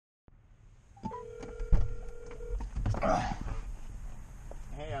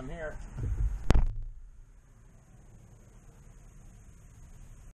Hey, I'm here.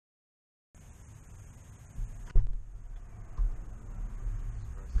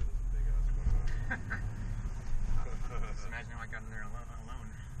 Just imagine how I got in there alone.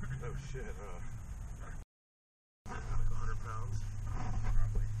 Oh shit, like 100 pounds?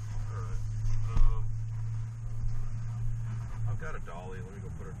 Probably. Alright. I've got a dolly. Let me go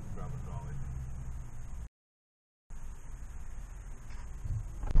grab a dolly.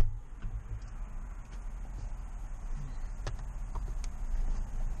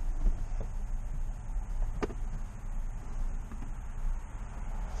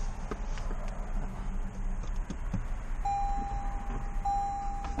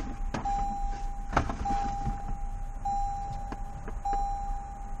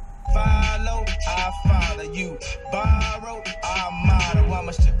 I follow you. Borrow, I model. I'm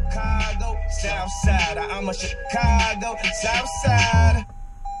a Chicago South Side. I'm a Chicago South Side.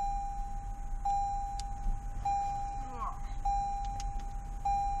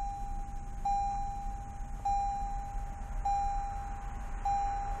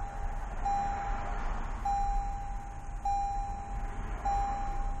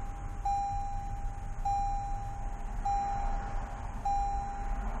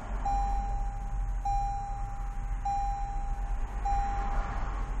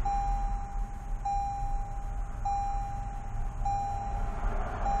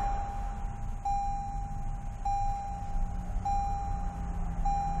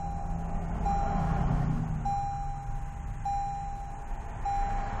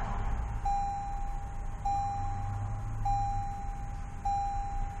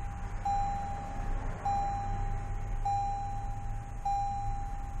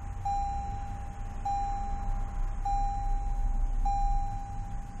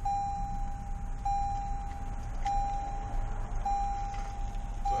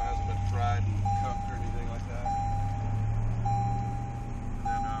 Fried and cooked or anything like that. And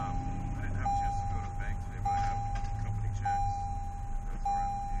then I didn't have a chance to go to the bank today, but I have company checks. If that's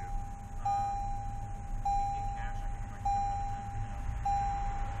alright with you. You can get cash. I can find you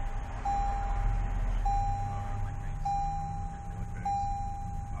like banks. You like banks?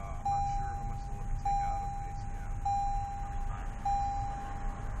 I'm not sure how much they'll let me take out of an ATM. Probably 5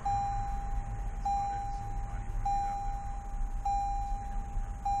 That's about it. So how do you want to do that then?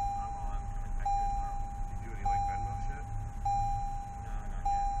 Do you do any like Venmo shit? No, not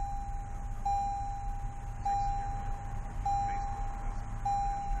yet. I will text you your phone. Facebook does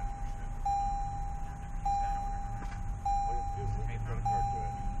cash transfer shit. I've never used that. I wonder how that. All you have to do is link your credit card to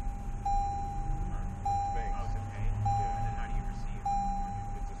it. It's banks. Oh, to pay? Yeah. And then how do you receive?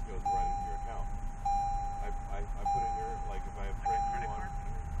 It just goes right into your account. I put in your, like if I have Like a credit credit card?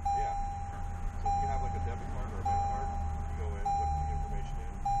 Yeah. So if you have like a debit card or a bank card, you go in, put the information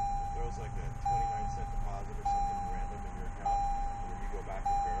in, it throws like a 29-cent deposit or something random in your account, and then you go back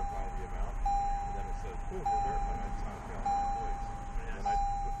and verify the amount, and then it says, boom, you're verified. I just found all my employees. And then I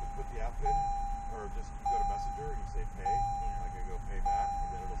put the app in, or just you go to Messenger and you say pay, like I go pay Matt, and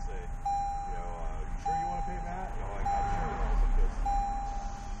then it'll say, you know, you sure you want to pay Matt? You know, like I'm sure, and all because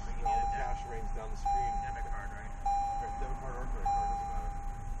all the cash rains down the screen. Debit card, right? Debit card or credit card, doesn't matter.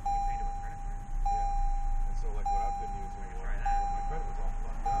 You can pay to a credit card? Yeah. And so like what I've been using You can when try that. my credit was all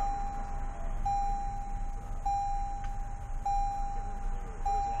fucked up.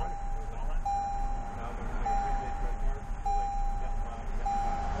 Wallet? No, but it was like a prepaid credit card. It was like get my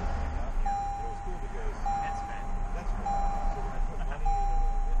like that. But it was cool because Net spend. that's right. So when I put money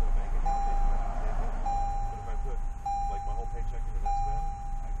in the bank account, they take it. But if I put like my whole paycheck into net spend,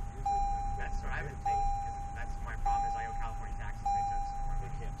 I could use it. That's what I've been thinking, because that's my problem is I owe California taxes. They took so much.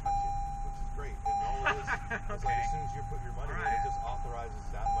 They can't touch it, which is great. And all it is is like as soon as you put your money in, it just authorizes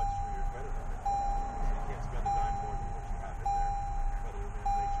that much for your credit limit. So you can't spend a dime more than what you have in there. But then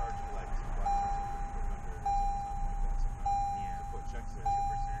they charge you like $2 or something per vendor or something like that sometimes to put checks in.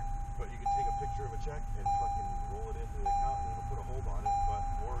 2%. But you can take a picture of a check and fucking roll it into the account and it'll put a hold on it. But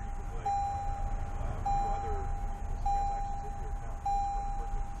or you can like do other transactions into your account. It's fucking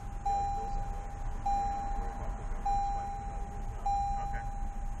perfect. Yeah, your bills that way. You don't have to worry about the government swiping it out of your account. Okay.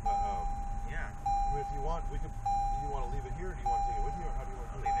 But Yeah. I mean, if you want, we could. Do you want to leave it here, or do you want to take it with you, or how do you want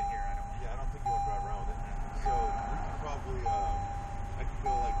to I'll do leave it here. I don't want Yeah, I don't think you want to drive around with it. So we could probably, I could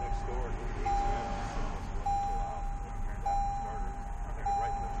go like next door and hit the ATM and see how much you want to pull out. And do that for starters. I could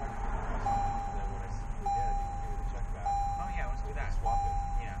write you a check for the rest. And then when I see you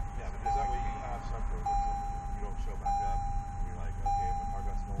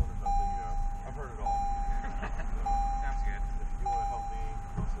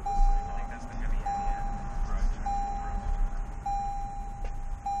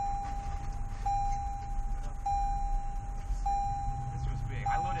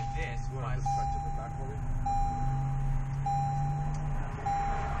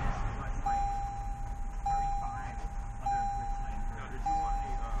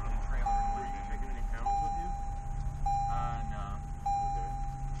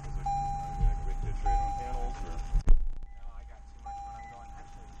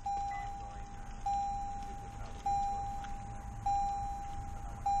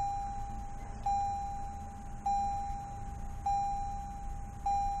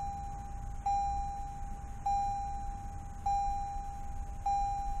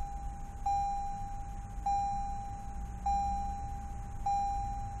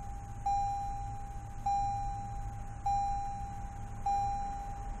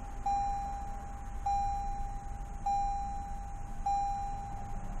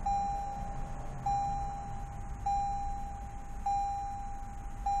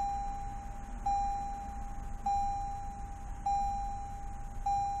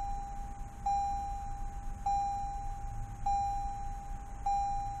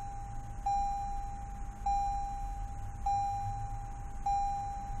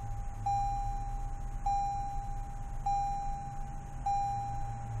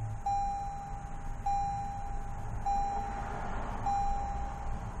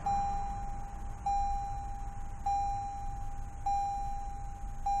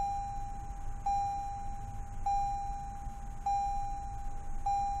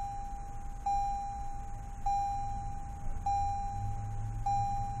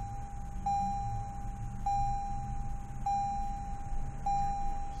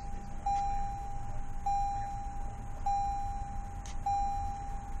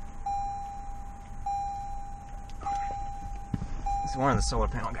It's one of the solar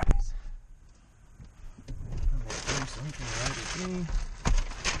panel guys. I'm gonna do something right with me.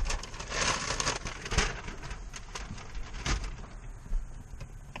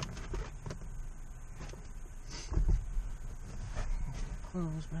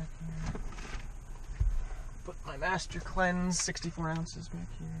 Clothes back here. Put my Master Cleanse 64 ounces back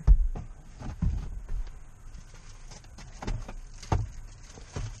here.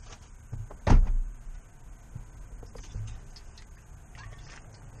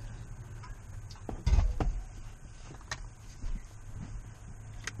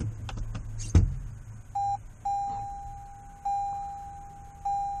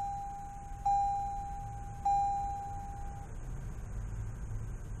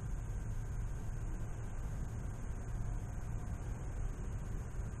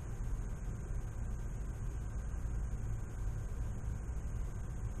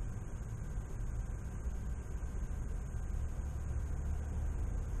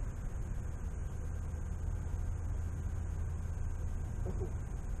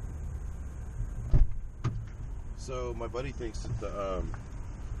 So my buddy thinks that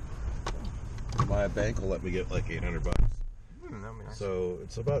my bank will let me get like $800. That'd be nice. So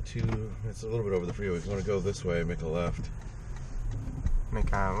it's about it's a little bit over the freeway. If you want to go this way, make a left.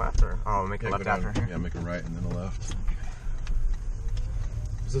 Make a left or make a left go down, after here? Yeah, make a right and then a left.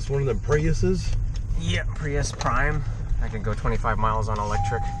 Is this one of them Priuses? Yeah, Prius Prime. I can go 25 miles on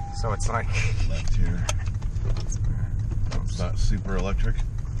electric, so it's like Left here. It's not super electric.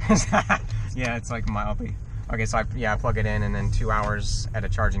 yeah, it's like mildly. Okay, so I plug it in and then 2 hours at a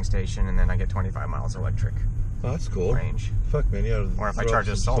charging station, and then I get 25 miles electric Oh, that's cool. range. Fuck, man, yeah. Or if I throw charge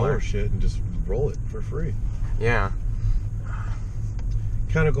up a some solar shit and just roll it for free. Yeah.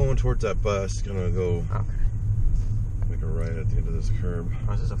 Kind of going towards that bus. Gonna go Okay. make a right at the end of this curb.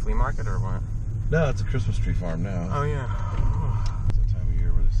 Oh, is this a flea market or what? No, it's a Christmas tree farm now. Oh yeah. It's that time of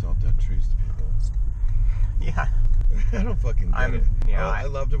year where they sell dead trees to people. Yeah. I don't fucking get it. Yeah, I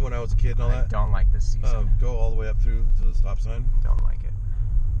loved them when I was a kid and all I that. don't like this season. Go all the way up through to the stop sign. Don't like it.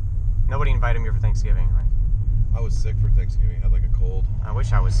 Nobody invited me for Thanksgiving. Like, I was sick for Thanksgiving. I had like a cold. I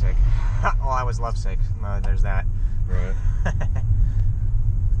wish I was sick. Well, I was lovesick. There's that. Right.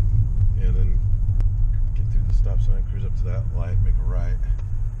 And then get through the stop sign, cruise up to that light, make a right.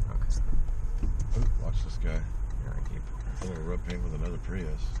 Okay. Ooh, watch this guy. You're gonna keep. A little rub paint with another Prius.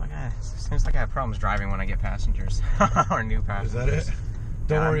 Seems like I have problems driving when I get passengers or new passengers. Is that it?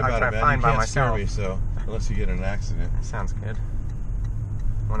 Don't worry about it, man. Fine You by can't myself. scare me, so unless you get in an accident. That sounds good.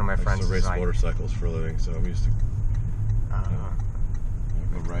 One of my I used friends to race is like, motorcycles for a living, so I'm used to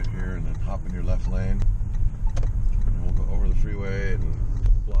go right here and then hop in your left lane. And we'll go over the freeway and a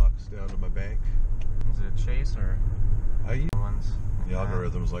couple blocks down to my bank. is it Chase or I use the ones? the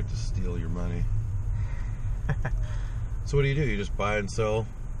algorithms like to steal your money. So what do? You just buy and sell?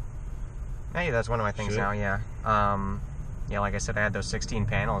 Hey, that's one of my things Shit. now. Yeah. Yeah. Like I said, I had those 16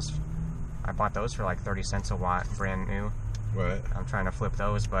 panels. I bought those for like 30 cents a watt, brand new. Right. I'm trying to flip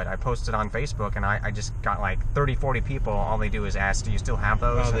those, but I posted on Facebook and I just got like 30, 40 people. All they do is ask, do you still have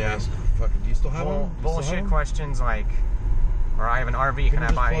those? Oh, they And ask, fucking, do you still have them? Do you still have bullshit them? questions like, or I have an RV, Can can you I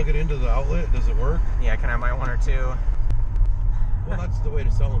just buy? plug it into the outlet? Does it work? Yeah, can I buy one or two? Well, that's the way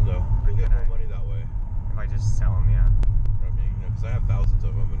to sell them, though. You'll get more money that way. If I just sell them, yeah. I mean, because I have thousands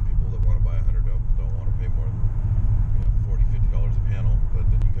of them, and people that want to buy 100 don't want to pay more than $40, $50 a panel. But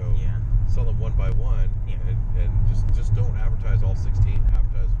then you go sell them one by one, and just don't advertise all 16.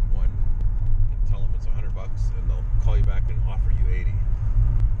 Advertise one, and tell them it's $100, and they'll call you back and offer you 80.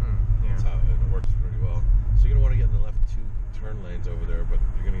 Yeah. That's how it works pretty well. So you're gonna want to get in the left 2 turn lanes over there, but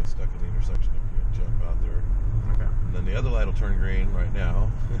you're gonna get stuck in the intersection if you jump out there. Okay. And then the other light will turn green right now,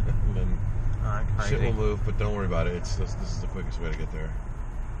 and then shit Crazy. will move. But don't worry about it. This is the quickest way to get there.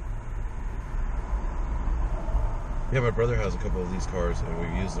 Yeah, my brother has a couple of these cars, and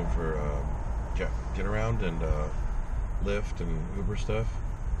we use them for get around and Lyft and Uber stuff.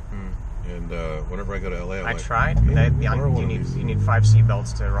 And whenever I go to LA, I like, tried. maybe I'll borrow one of these. You need 5 seat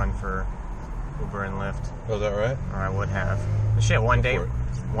belts to run for Uber and Lyft, Oh, is that right? or I would have. Shit, one Go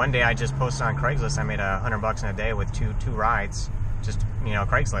for it. day I just posted on Craigslist. I made $100 in a day with two rides. Just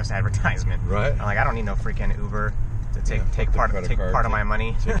Craigslist advertisement. Right. I'm like, I don't need no freaking Uber to take fuck the part credit card, of my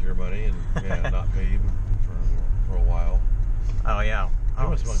money. Take your money and not pay you for a while. Oh yeah. You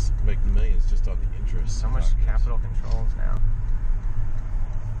must make millions just on the interest. So much capital controls now.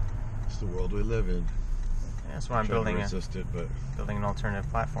 It's the world we live in. Yeah, that's why I'm Trying to building resist it, but an alternative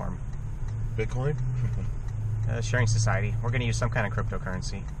platform. Bitcoin? SharingSociety. We're going to use some kind of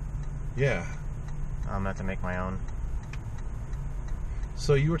cryptocurrency. Yeah. I'm going to have to make my own.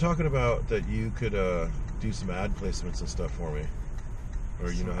 So you were talking about that you could do some ad placements and stuff for me.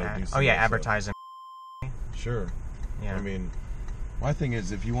 or you know how to do. Oh yeah, stuff. advertising. Sure. Yeah. I mean, my thing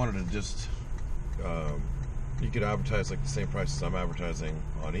is, if you wanted to just, you could advertise like the same price as I'm advertising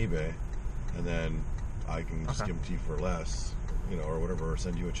on eBay, and then I can just give them to you for less, you know, or whatever, or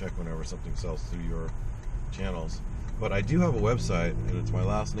send you a check whenever something sells through your channels. But I do have a website, and it's my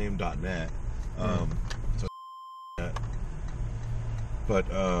last name.net. So net. But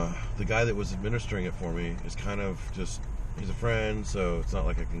the guy that was administering it for me is kind of just, he's a friend, so it's not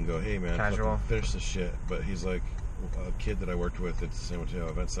like I can go, hey man, Casual. finish this shit. But he's like a kid that I worked with at the San Mateo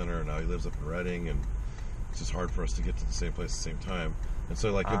Event Center, and now he lives up in Redding, and it's just hard for us to get to the same place at the same time. And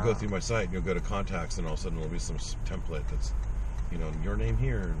so like you'll go through my site and you'll go to contacts, and all of a sudden there'll be some template that's, you know, your name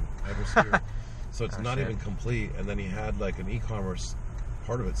here and address here. So it's not even complete. And then he had like an e-commerce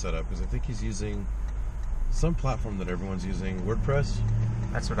part of it set up, because I think he's using some platform that everyone's using, WordPress.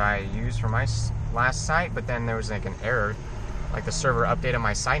 That's what I used for my last site, but then there was like an error. Like the server updated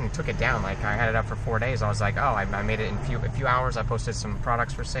my site and took it down. Like I had it up for 4 days. I was like, oh, I made it in a few hours. I posted some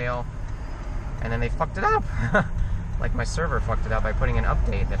products for sale, and then they fucked it up. Like my server fucked it up by putting an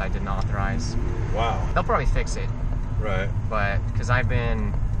update that I didn't authorize. Wow. They'll probably fix it. Right. But because I've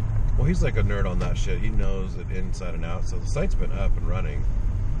been... Well, he's like a nerd on that shit. He knows it inside and out. So the site's been up and running,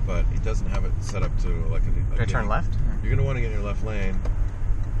 but he doesn't have it set up to like a... Can I turn left? You're gonna want to get in your left lane.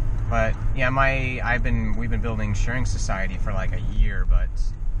 But yeah, we've been building SharingSociety for like a year, but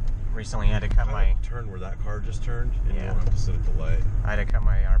recently I had to cut my turn where that car just turned, and Yeah. you won't have to sit at the light. I had to cut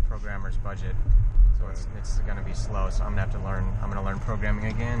our programmer's budget, so it's gonna be slow. So I'm gonna learn programming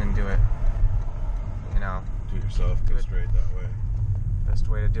again and do it. You know, Do it yourself. Go straight that way. best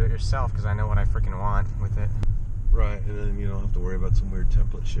way to do it yourself, because I know what I freaking want with it. Right, and then you don't have to worry about some weird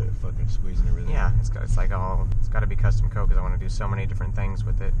template shit, fucking squeezing everything. Yeah, it's got to be custom code, because I want to do so many different things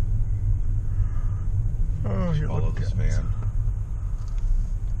with it. Oh, follow this van.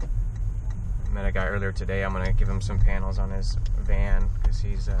 I met a guy earlier today. I'm gonna give him some panels on his van because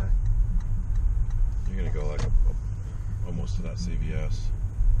he's You're gonna go like almost to that CVS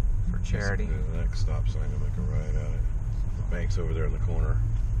for charity. The next stop sign and make a right at it. The bank's over there in the corner.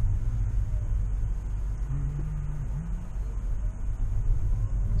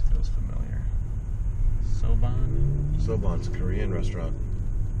 This feels familiar. Soban. Soban's a Korean restaurant.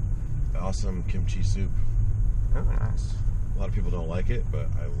 Awesome kimchi soup. Oh, nice. A lot of people don't like it, but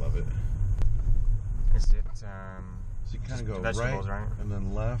I love it. Is it So you kind of go vegetables, right, right? and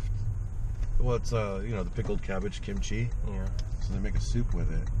then left. Well, it's you know, the pickled cabbage kimchi. Yeah. So they make a soup with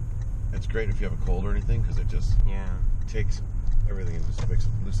it. It's great if you have a cold or anything, because it just takes everything and just makes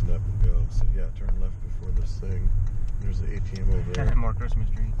it loosen up and go. So yeah, turn left before this thing. There's the ATM over there. More Christmas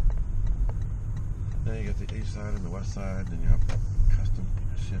trees. Then you got the east side and the west side. Then you have custom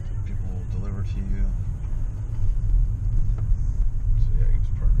shit that people will deliver to you. So yeah, you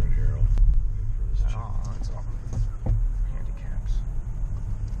just park right here. I'll wait for this chick. Oh, that's all. Handicaps.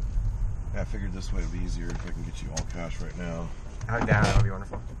 Yeah, I figured this way would be easier if I can get you all cash right now. Oh, that would be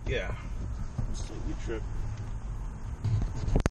wonderful.